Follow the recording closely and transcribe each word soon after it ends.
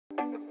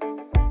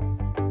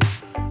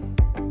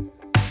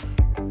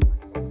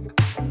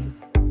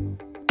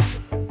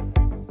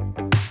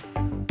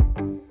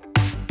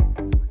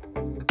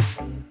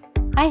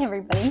Hi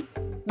everybody,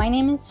 my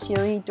name is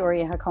Shiri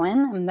Dori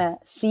Hacohen. I'm the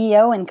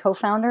CEO and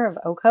co-founder of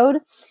Ocode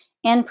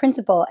and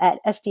principal at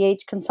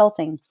SDH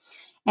Consulting.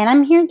 And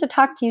I'm here to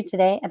talk to you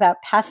today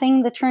about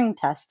passing the Turing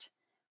test.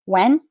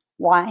 When,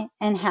 why,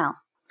 and how.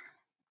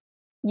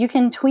 You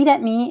can tweet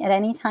at me at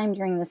any time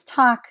during this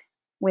talk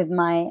with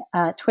my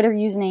Twitter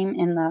username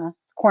in the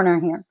corner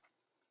here.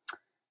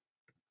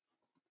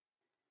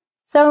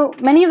 So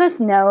many of us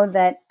know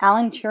that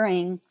Alan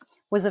Turing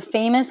was a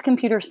famous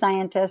computer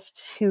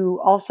scientist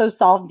who also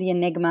solved the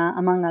Enigma,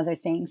 among other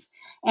things.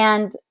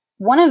 And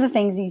one of the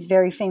things he's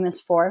very famous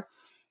for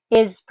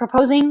is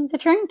proposing the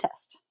Turing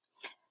test.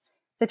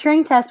 The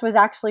Turing test was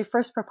actually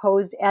first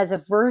proposed as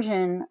a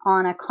version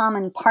on a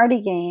common party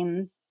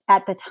game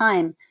at the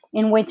time,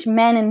 in which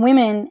men and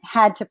women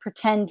had to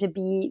pretend to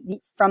be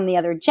from the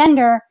other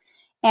gender,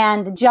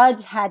 and the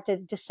judge had to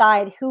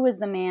decide who was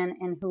the man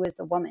and who was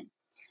the woman.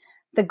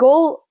 The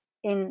goal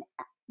in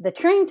the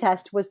Turing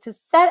test was to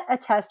set a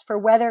test for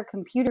whether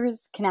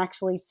computers can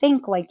actually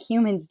think like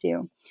humans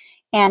do.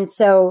 And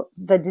so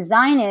the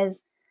design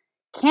is,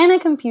 can a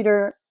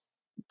computer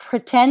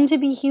pretend to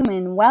be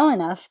human well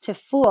enough to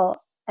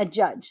fool a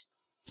judge?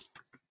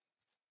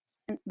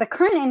 The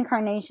current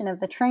incarnation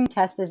of the Turing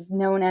test is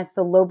known as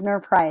the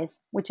Loebner Prize,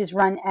 which is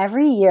run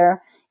every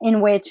year,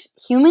 in which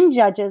human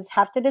judges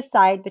have to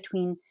decide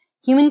between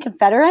human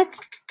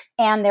confederates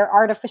and their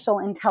artificial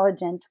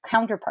intelligent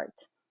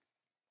counterparts.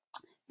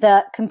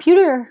 The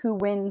computer who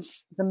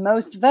wins the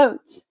most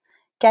votes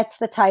gets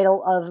the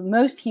title of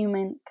most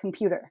human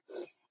computer.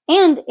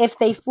 And if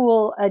they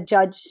fool a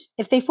judge,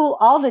 if they fool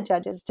all the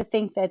judges to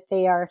think that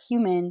they are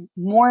human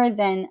more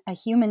than a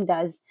human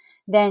does,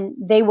 then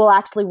they will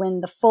actually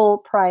win the full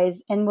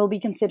prize and will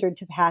be considered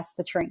to pass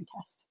the Turing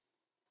test.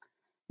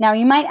 Now,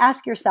 you might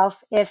ask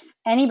yourself if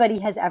anybody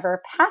has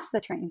ever passed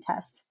the Turing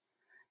test.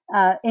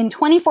 In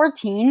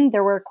 2014,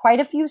 there were quite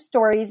a few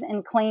stories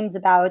and claims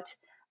about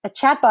a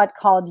chatbot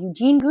called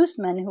Eugene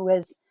Guzman, who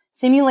was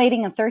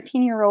simulating a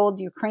 13-year-old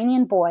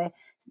Ukrainian boy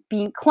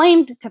being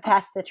claimed to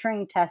pass the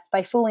Turing test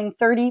by fooling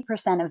 30%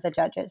 of the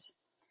judges.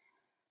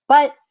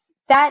 But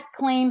that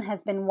claim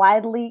has been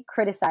widely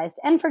criticized,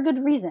 and for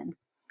good reason.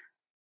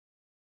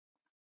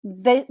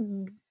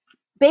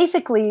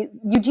 Basically,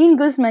 Eugene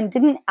Guzman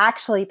didn't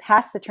actually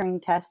pass the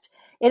Turing test.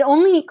 It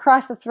only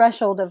crossed the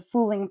threshold of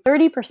fooling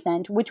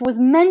 30%, which was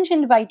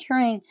mentioned by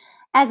Turing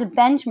as a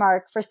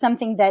benchmark for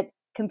something that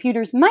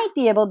computers might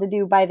be able to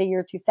do by the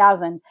year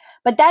 2000,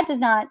 but that is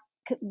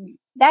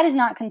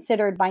not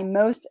considered by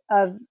most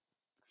of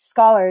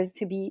scholars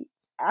to be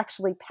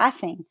actually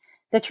passing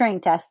the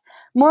Turing test.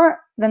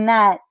 More than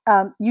that,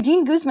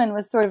 Eugene Guzman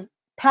was sort of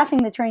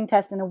passing the Turing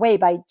test in a way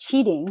by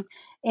cheating,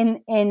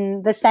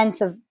 in the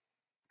sense of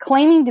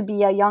claiming to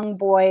be a young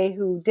boy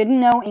who didn't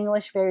know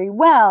English very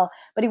well,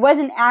 but he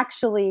wasn't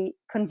actually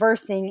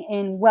conversing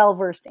in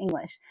well-versed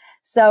English.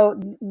 So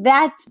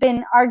that's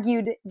been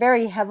argued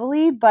very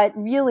heavily, but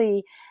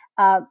really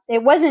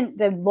it wasn't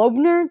the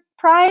Loebner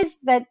Prize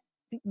that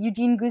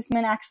Eugene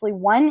Guzman actually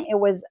won. It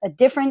was a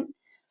different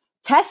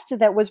test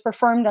that was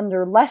performed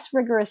under less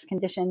rigorous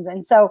conditions.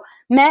 And so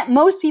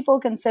most people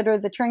consider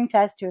the Turing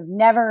test to have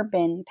never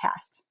been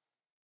passed.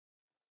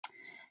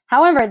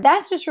 However,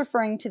 that's just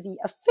referring to the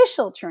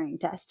official Turing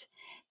test.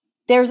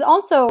 There's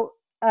also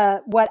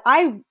what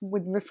I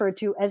would refer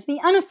to as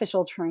the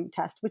unofficial Turing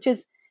test, which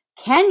is,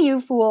 can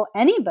you fool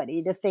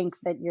anybody to think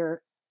that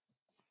you're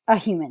a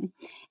human?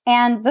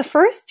 And the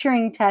first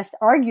Turing test,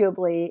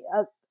 arguably,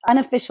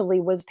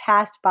 unofficially, was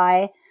passed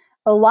by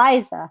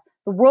Eliza,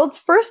 the world's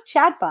first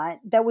chatbot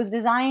that was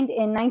designed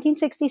in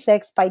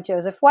 1966 by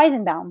Joseph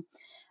Weizenbaum.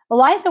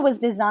 Eliza was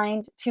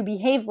designed to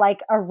behave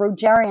like a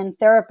Rogerian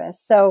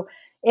therapist. So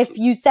if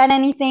you said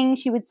anything,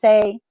 she would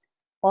say,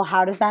 well,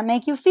 how does that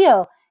make you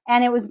feel?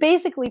 And it was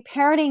basically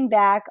parroting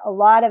back a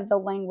lot of the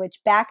language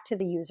back to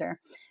the user.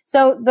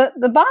 So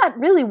the bot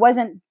really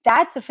wasn't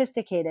that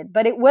sophisticated,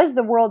 but it was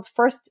the world's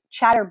first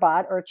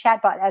chatterbot, or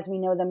chatbot as we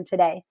know them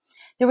today.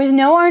 There was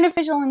no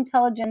artificial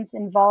intelligence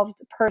involved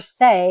per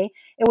se.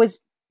 It was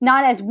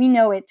not as we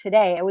know it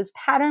today. It was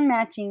pattern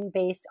matching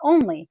based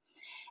only.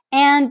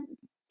 And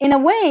in a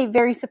way,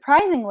 very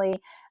surprisingly,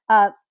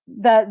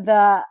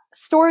 the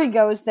story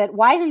goes that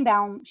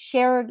Weizenbaum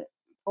shared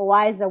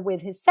Eliza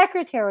with his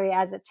secretary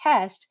as a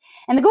test,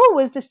 and the goal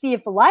was to see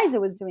if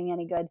Eliza was doing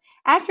any good.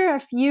 After a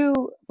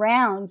few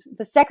rounds,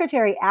 the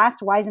secretary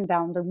asked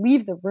Weizenbaum to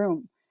leave the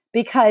room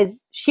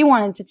because she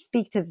wanted to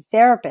speak to the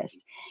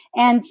therapist.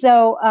 And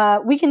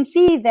so we can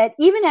see that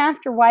even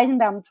after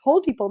Weizenbaum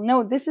told people,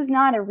 no, this is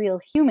not a real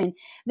human,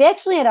 they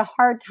actually had a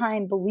hard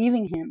time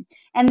believing him.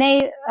 And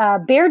they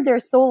bared their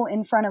soul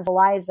in front of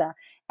Eliza.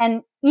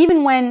 And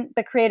even when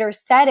the creator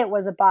said it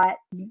was a bot,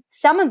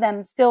 some of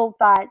them still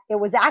thought it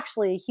was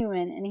actually a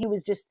human and he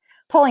was just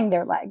pulling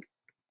their leg.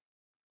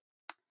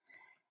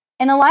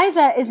 And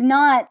Eliza is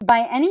not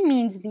by any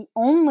means the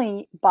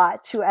only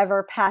bot to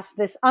ever pass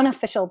this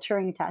unofficial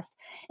Turing test.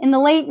 In the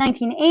late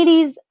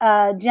 1980s,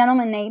 a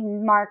gentleman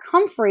named Mark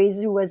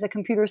Humphreys, who was a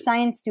computer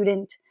science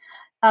student,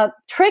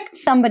 tricked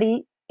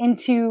somebody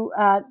into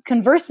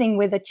conversing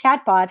with a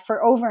chatbot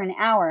for over an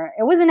hour.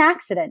 It was an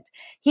accident.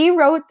 He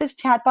wrote this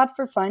chatbot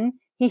for fun.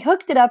 He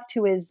hooked it up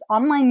to his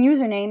online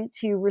username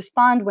to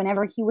respond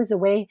whenever he was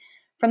away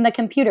from the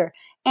computer.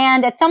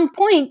 And at some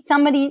point,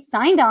 somebody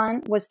signed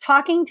on, was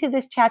talking to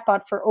this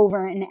chatbot for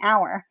over an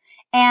hour,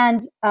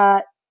 and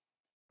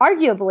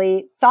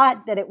arguably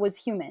thought that it was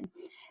human.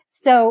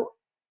 So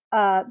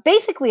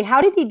basically,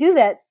 how did he do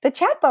that? The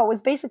chatbot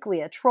was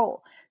basically a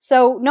troll.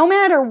 So no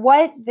matter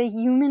what the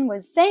human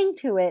was saying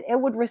to it, it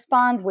would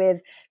respond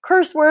with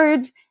curse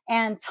words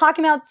and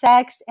talking about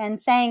sex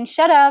and saying,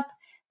 shut up,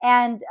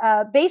 and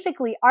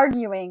basically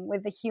arguing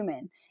with the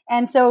human.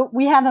 And so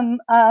we have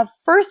a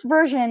first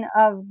version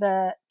of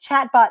the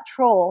chatbot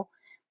troll,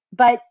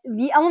 but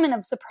the element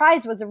of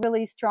surprise was a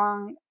really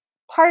strong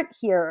part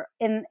here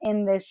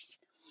in this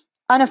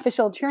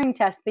unofficial Turing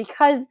test,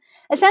 because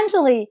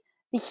essentially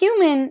the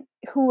human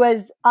who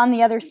was on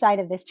the other side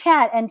of this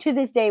chat, and to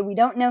this day we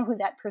don't know who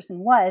that person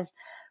was,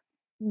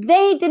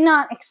 they did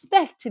not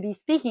expect to be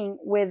speaking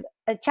with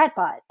a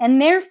chatbot,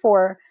 and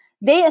therefore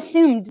they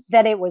assumed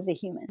that it was a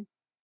human.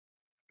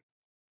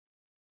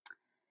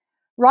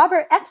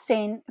 Robert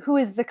Epstein, who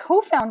is the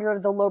co-founder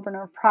of the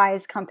Loebner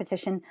Prize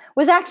competition,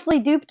 was actually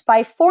duped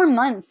by 4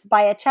 months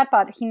by a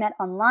chatbot he met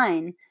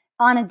online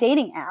on a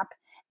dating app.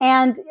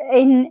 And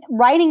in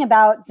writing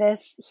about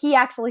this, he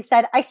actually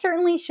said, I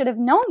certainly should have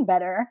known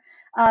better.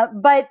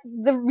 But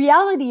the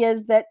reality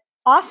is that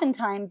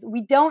oftentimes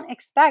we don't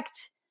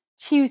expect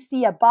to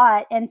see a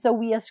bot, and so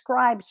we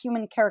ascribe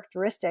human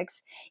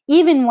characteristics,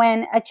 even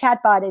when a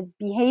chatbot is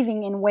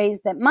behaving in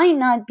ways that might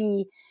not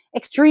be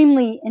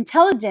extremely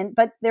intelligent,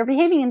 but they're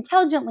behaving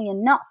intelligently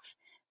enough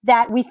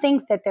that we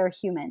think that they're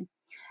human.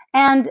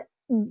 And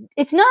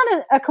it's not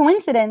a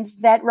coincidence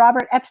that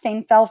Robert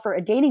Epstein fell for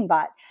a dating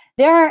bot.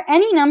 There are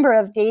any number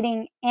of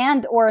dating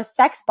and or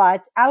sex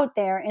bots out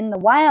there in the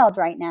wild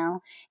right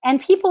now, and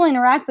people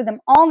interact with them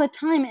all the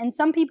time, and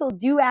some people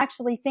do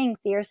actually think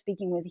they are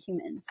speaking with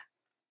humans.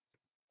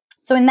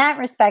 So in that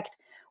respect,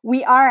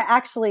 we are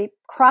actually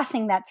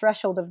crossing that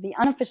threshold of the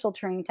unofficial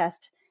Turing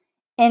test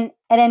at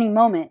any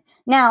moment.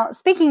 Now,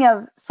 speaking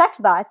of sex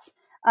bots,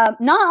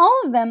 not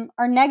all of them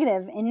are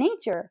negative in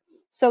nature.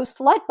 So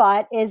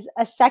Slutbot is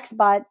a sex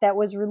bot that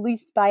was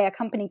released by a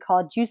company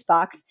called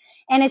Juicebox,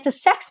 and it's a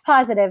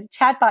sex-positive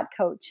chatbot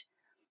coach.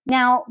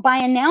 Now, by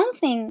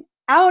announcing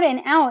out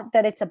and out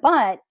that it's a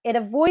bot, it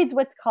avoids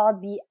what's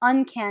called the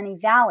uncanny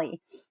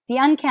valley. The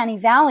uncanny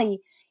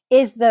valley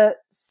is the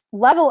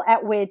level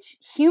at which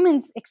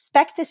humans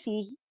expect to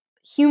see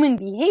human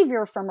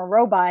behavior from a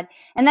robot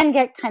and then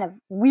get kind of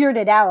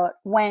weirded out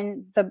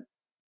when the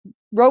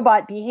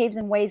robot behaves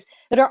in ways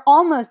that are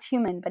almost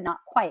human but not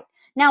quite.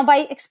 Now,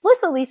 by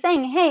explicitly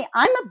saying, hey,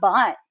 I'm a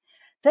bot,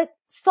 the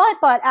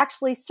Slutbot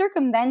actually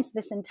circumvents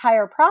this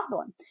entire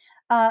problem.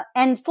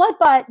 And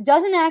Slutbot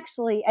doesn't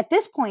actually, at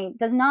this point,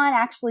 does not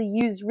actually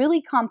use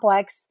really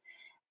complex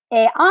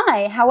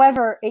AI.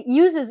 However, it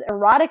uses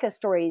erotica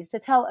stories to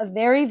tell a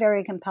very,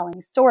 very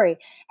compelling story.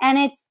 And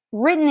it's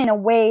written in a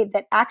way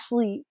that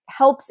actually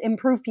helps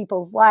improve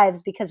people's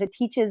lives because it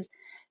teaches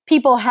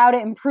people how to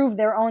improve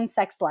their own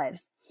sex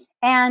lives.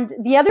 And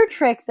the other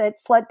trick that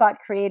Slutbot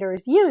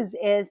creators use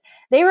is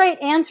they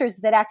write answers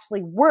that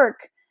actually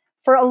work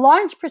for a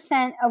large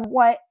percent of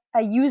what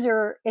a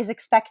user is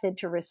expected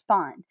to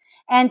respond.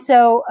 And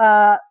so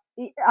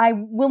I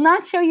will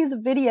not show you the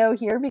video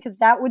here because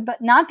that would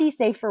not be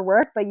safe for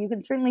work, but you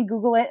can certainly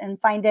Google it and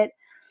find it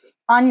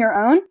on your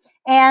own.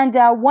 And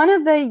one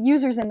of the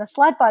users in the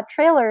Slutbot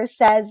trailer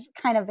says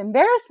kind of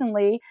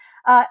embarrassingly,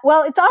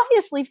 well, it's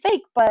obviously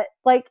fake, but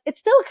like it's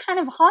still kind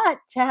of hot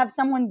to have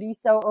someone be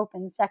so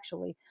open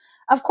sexually.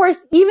 Of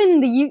course,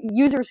 even the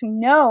users who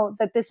know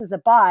that this is a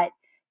bot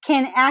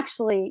can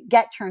actually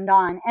get turned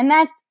on, and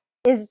that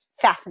is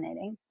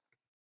fascinating.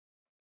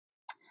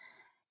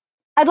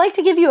 I'd like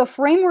to give you a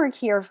framework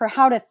here for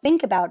how to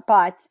think about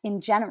bots in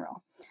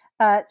general.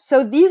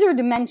 So these are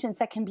dimensions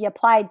that can be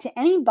applied to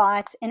any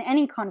bot in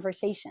any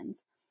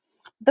conversations.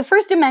 The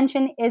first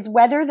dimension is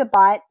whether the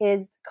bot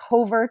is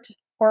covert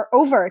or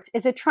overt.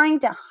 Is it trying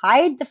to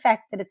hide the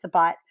fact that it's a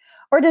bot?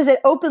 Or does it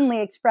openly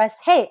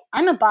express, hey,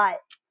 I'm a bot?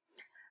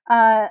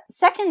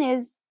 Second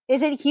is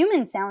it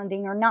human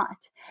sounding or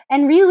not?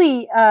 And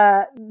really,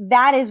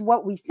 that is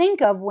what we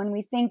think of when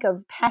we think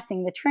of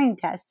passing the Turing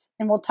test.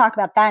 And we'll talk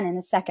about that in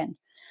a second.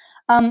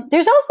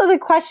 There's also the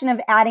question of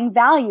adding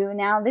value.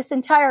 Now, this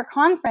entire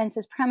conference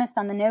is premised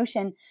on the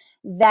notion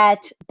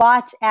that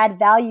bots add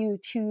value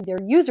to their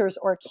users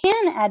or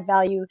can add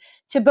value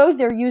to both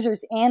their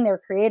users and their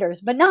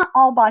creators. But not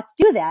all bots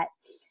do that,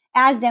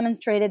 as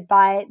demonstrated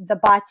by the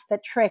bots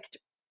that tricked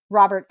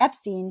Robert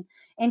Epstein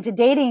into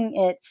dating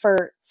it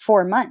for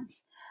 4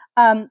 months.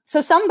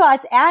 So some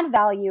bots add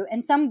value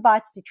and some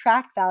bots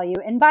detract value.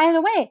 And by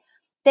the way,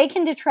 they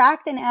can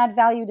detract and add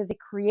value to the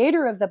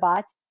creator of the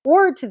bot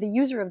or to the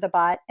user of the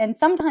bot, and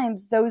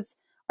sometimes those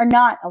are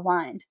not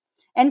aligned.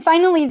 And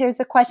finally, there's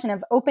a question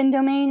of open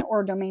domain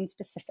or domain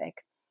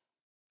specific.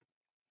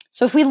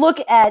 So if we look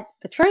at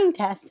the Turing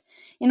test,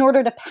 in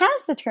order to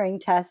pass the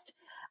Turing test,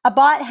 A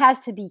bot has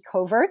to be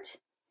covert,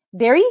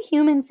 very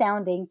human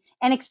sounding,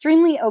 and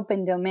extremely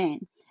open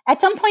domain. At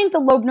some point, the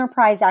Loebner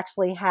Prize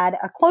actually had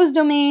a closed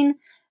domain,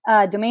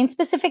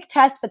 domain-specific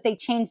test, but they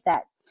changed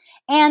that.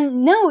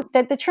 And note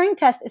that the Turing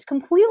test is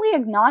completely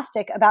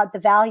agnostic about the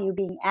value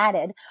being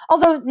added,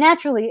 although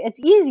naturally it's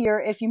easier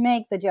if you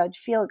make the judge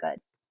feel good.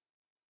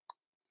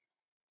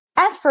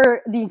 As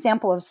for the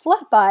example of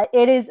Slutbot,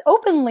 it is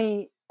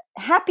openly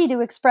happy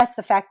to express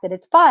the fact that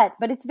it's bot,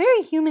 but it's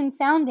very human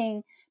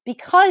sounding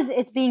because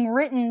it's being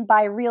written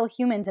by real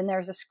humans and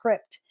there's a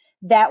script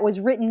that was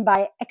written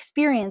by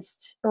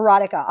experienced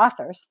erotica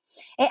authors.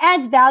 It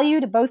adds value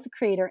to both the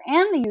creator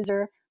and the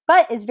user,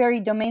 but is very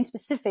domain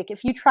specific.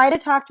 If you try to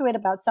talk to it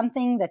about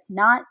something that's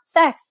not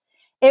sex,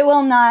 it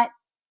will not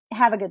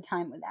have a good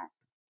time with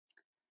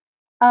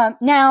that.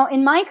 Now,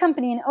 in my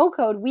company, in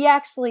OCode, we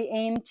actually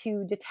aim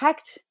to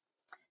detect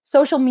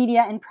social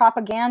media and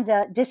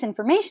propaganda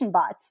disinformation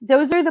bots.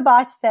 Those are the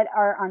bots that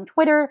are on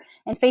Twitter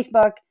and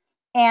Facebook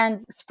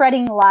and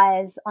spreading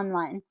lies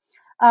online.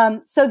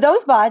 So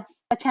those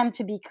bots attempt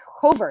to be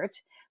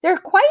covert. They're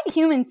quite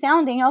human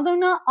sounding, although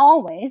not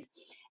always.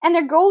 And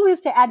their goal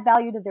is to add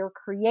value to their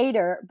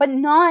creator, but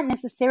not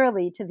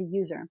necessarily to the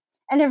user.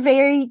 And they're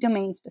very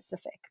domain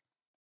specific.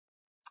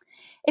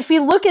 If we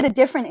look at a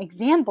different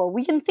example,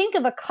 we can think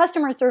of a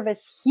customer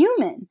service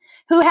human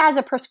who has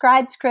a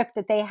prescribed script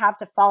that they have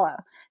to follow.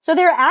 So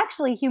they're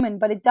actually human,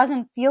 but it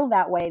doesn't feel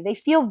that way. They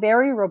feel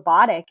very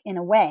robotic in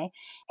a way,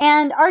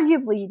 and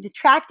arguably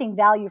detracting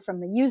value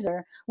from the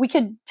user. We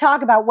could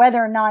talk about whether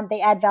or not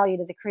they add value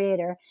to the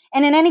creator.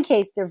 And in any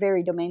case, they're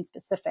very domain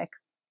specific.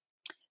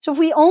 So if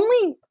we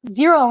only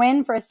zero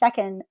in for a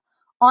second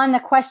on the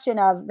question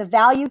of the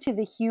value to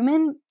the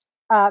human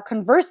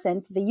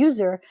conversant, the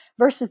user,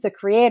 versus the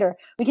creator,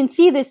 we can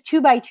see this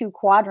 2x2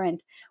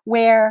 quadrant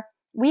where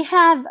we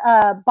have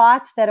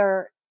bots that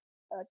are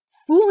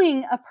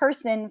fooling a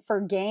person for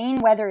gain,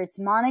 whether it's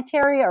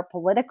monetary or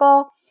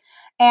political,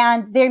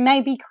 and they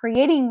might be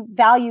creating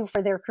value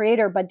for their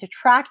creator but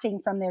detracting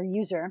from their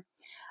user.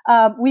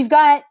 We've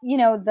got,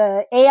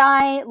 the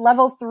AI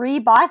level 3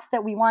 bots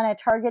that we want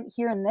to target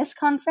here in this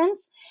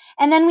conference.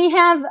 And then we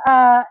have,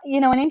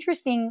 an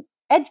interesting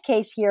edge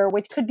case here,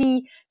 which could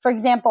be, for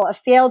example, a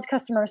failed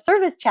customer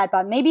service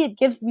chatbot. Maybe it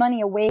gives money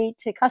away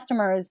to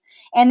customers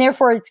and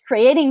therefore it's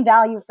creating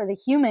value for the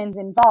humans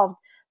involved,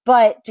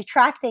 but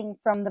detracting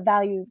from the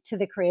value to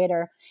the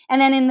creator. And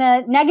then in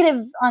the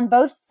negative on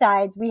both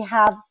sides, we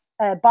have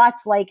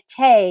bots like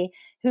Tay,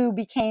 who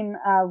became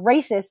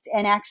racist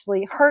and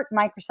actually hurt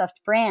Microsoft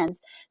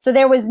brands. So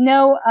there was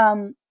no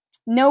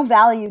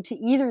value to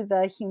either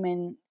the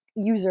human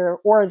user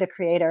or the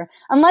creator,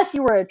 unless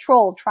you were a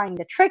troll trying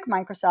to trick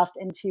Microsoft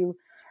into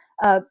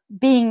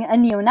being a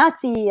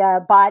neo-Nazi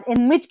bot,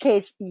 in which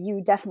case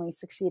you definitely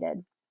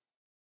succeeded.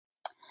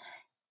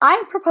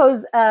 I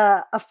propose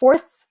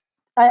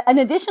an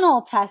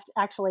additional test,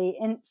 actually,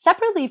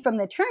 separately from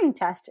the Turing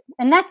test,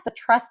 and that's the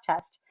trust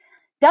test.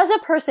 Does a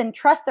person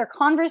trust their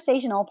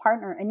conversational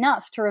partner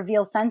enough to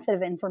reveal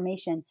sensitive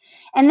information?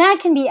 And that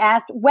can be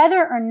asked whether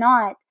or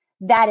not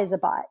that is a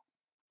bot.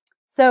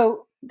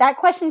 So that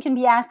question can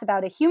be asked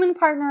about a human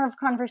partner of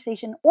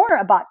conversation or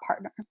a bot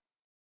partner.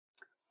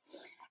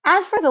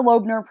 As for the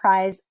Loebner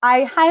Prize,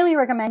 I highly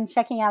recommend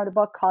checking out a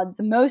book called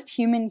The Most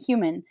Human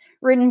Human,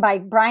 written by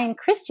Brian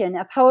Christian,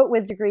 a poet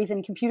with degrees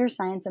in computer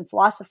science and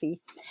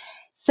philosophy.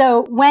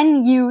 So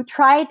when you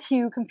try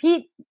to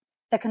compete,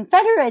 the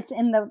Confederates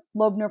in the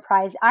Loebner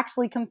Prize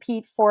actually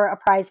compete for a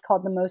prize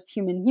called The Most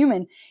Human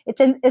Human. It's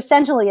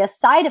essentially a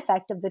side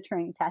effect of the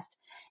Turing test.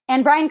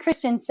 And Brian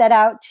Christian set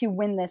out to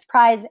win this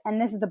prize,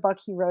 and this is the book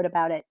he wrote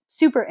about it.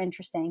 Super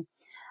interesting.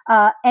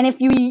 And if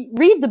you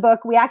read the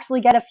book, we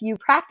actually get a few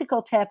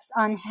practical tips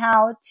on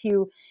how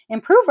to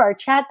improve our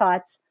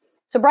chatbots.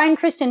 So Brian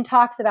Christian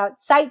talks about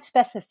site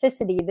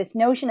specificity, this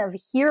notion of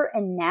here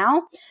and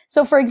now.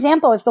 So for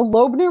example, if the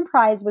Loebner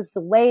Prize was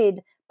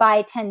delayed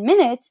by 10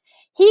 minutes,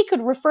 he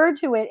could refer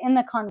to it in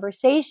the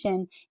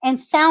conversation and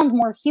sound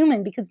more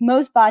human because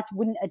most bots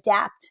wouldn't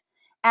adapt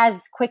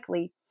as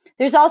quickly.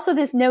 There's also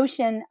this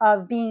notion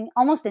of being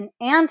almost an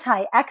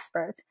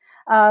anti-expert.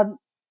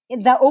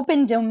 The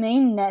open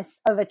domainness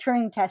of a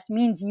Turing test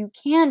means you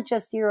can't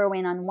just zero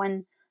in on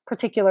one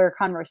particular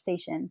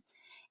conversation.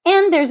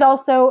 And there's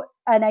also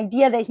an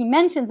idea that he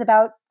mentions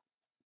about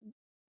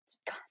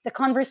the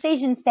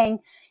conversation staying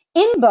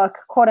in book,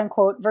 quote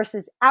unquote,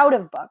 versus out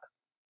of book.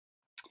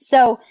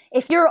 So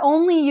if you're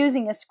only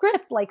using a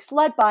script like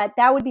Slutbot,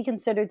 that would be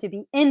considered to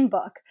be in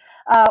book.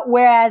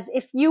 Whereas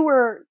if you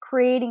were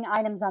creating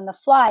items on the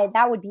fly,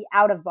 that would be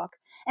out of book.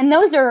 And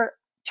those are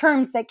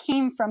terms that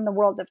came from the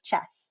world of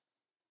chess.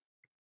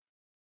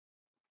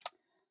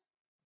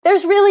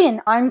 There's really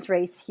an arms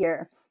race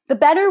here. The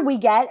better we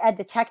get at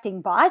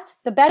detecting bots,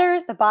 the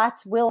better the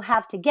bots will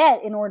have to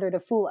get in order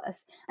to fool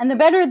us. And the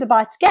better the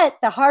bots get,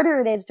 the harder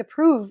it is to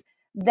prove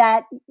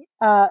that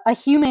a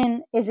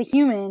human is a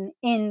human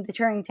in the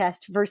Turing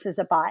test versus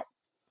a bot.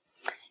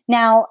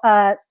 Now,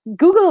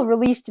 Google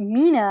released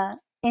Mina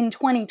in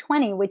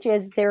 2020, which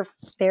is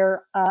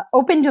their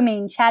open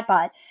domain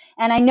chatbot.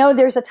 And I know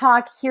there's a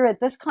talk here at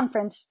this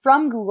conference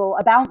from Google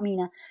about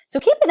Mina. So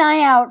keep an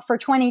eye out for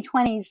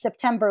 2020's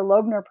September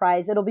Loebner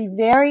Prize. It'll be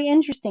very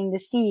interesting to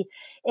see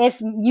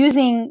if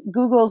using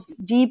Google's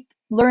deep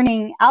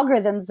learning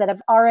algorithms that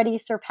have already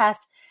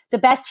surpassed the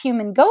best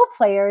human Go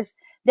players,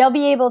 they'll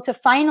be able to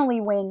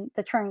finally win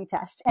the Turing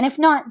test. And if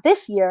not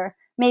this year,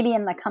 maybe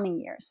in the coming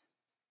years.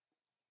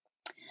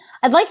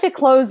 I'd like to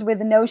close with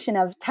the notion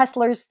of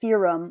Tesler's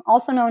theorem,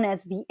 also known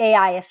as the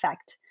AI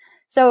effect.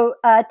 So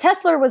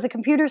Tesler was a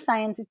computer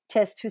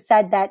scientist who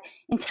said that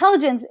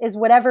intelligence is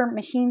whatever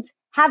machines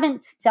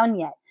haven't done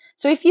yet.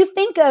 So if you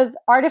think of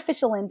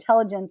artificial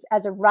intelligence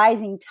as a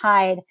rising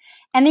tide,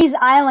 and these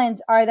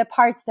islands are the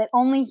parts that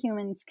only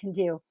humans can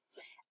do,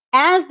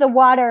 as the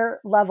water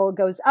level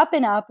goes up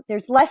and up,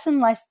 there's less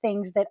and less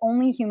things that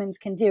only humans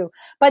can do.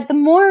 But the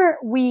more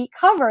we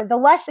cover, the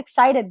less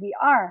excited we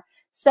are.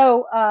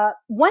 So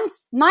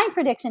my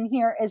prediction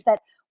here is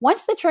that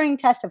once the Turing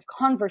test of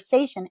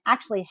conversation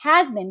actually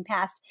has been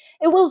passed,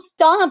 it will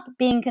stop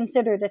being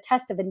considered a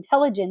test of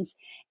intelligence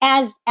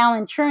as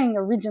Alan Turing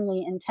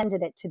originally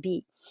intended it to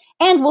be.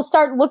 And we'll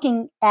start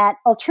looking at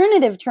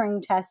alternative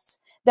Turing tests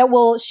that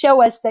will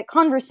show us that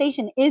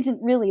conversation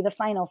isn't really the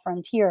final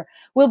frontier.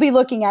 We'll be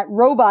looking at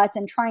robots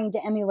and trying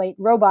to emulate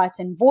robots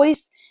in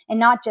voice and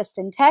not just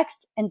in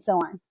text, and so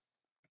on.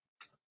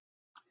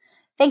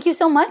 Thank you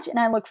so much, and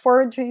I look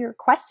forward to your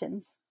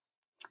questions.